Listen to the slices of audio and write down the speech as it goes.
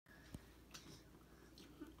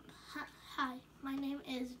My name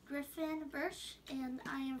is Griffin Bursch, and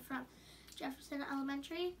I am from Jefferson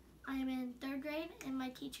Elementary. I am in 3rd grade, and my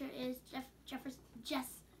teacher is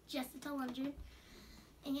Jessica Lundgren.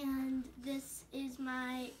 And this is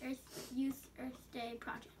my Youth Earth Day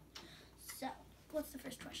project. So, what's the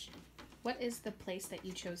first question? What is the place that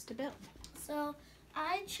you chose to build? So,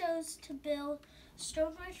 I chose to build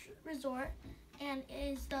Stonebridge Resort, and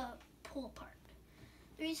it is the pool park.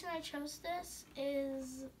 The reason I chose this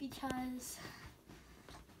is because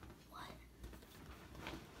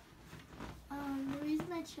the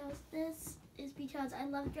reason I chose this is because I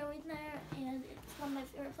love going there, and it's one of my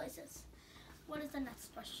favorite places. What is the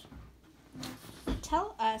next question?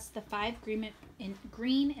 Tell us the 5 green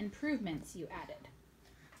improvements you added.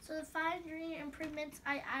 So the 5 green improvements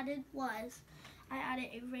I added was, I added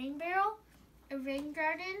a rain barrel, a rain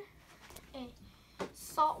garden, a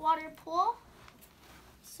saltwater pool,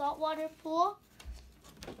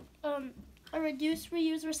 a reduce,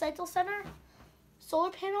 reuse, recycle center,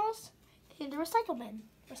 solar panels, and the recycling bin.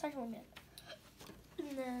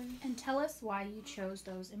 And tell us why you chose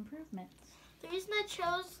those improvements. The reason I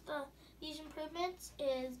chose these improvements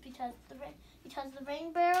is because the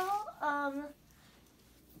rain barrel,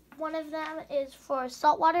 one of them is for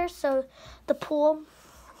salt water, so the pool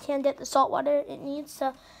can get the salt water it needs.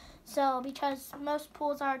 So because most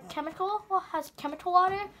pools are has chemical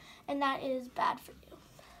water, and that is bad for you.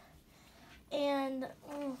 And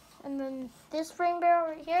then this rain barrel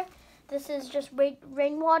right here, this is just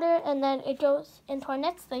rainwater, and then it goes into our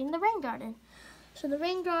next thing, the rain garden. So the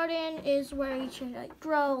rain garden is where you should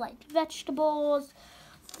grow vegetables,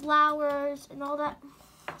 flowers, and all that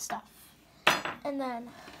stuff. And then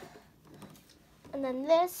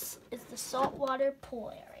this is the saltwater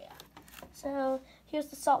pool area. So here's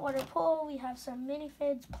the saltwater pool. We have some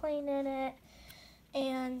minifigs playing in it,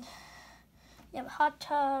 and we have a hot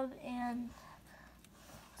tub and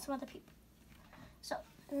some other people. So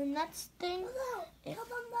the next thing is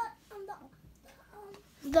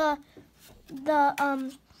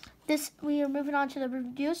we are moving on to the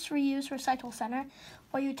reduce, reuse, recycle center,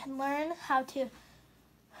 where you can learn how to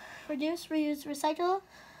reduce, reuse, recycle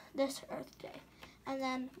this Earth Day. And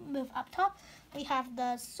then move up top, we have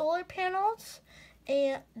the solar panels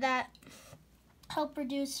that help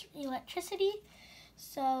reduce electricity.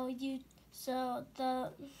 So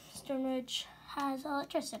the Stonebridge has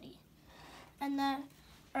electricity. And then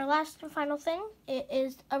our last and final thing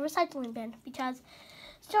is a recycling bin, because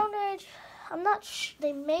Stonebridge,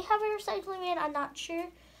 they may have a recycling bin, I'm not sure,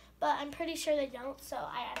 but I'm pretty sure they don't, so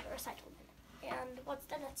I added a recycling bin. And what's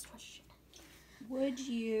the next question? Would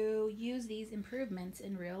you use these improvements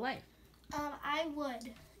in real life? I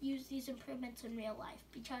would use these improvements in real life,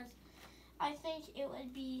 because I think it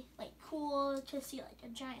would be cool to see a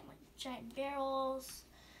giant barrels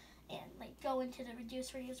and go into the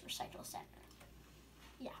reduce, reuse, recycle center.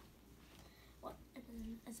 Yeah. What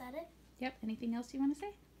is that it? Yep. Anything else you want to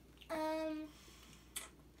say?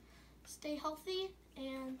 Stay healthy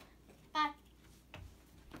and bye.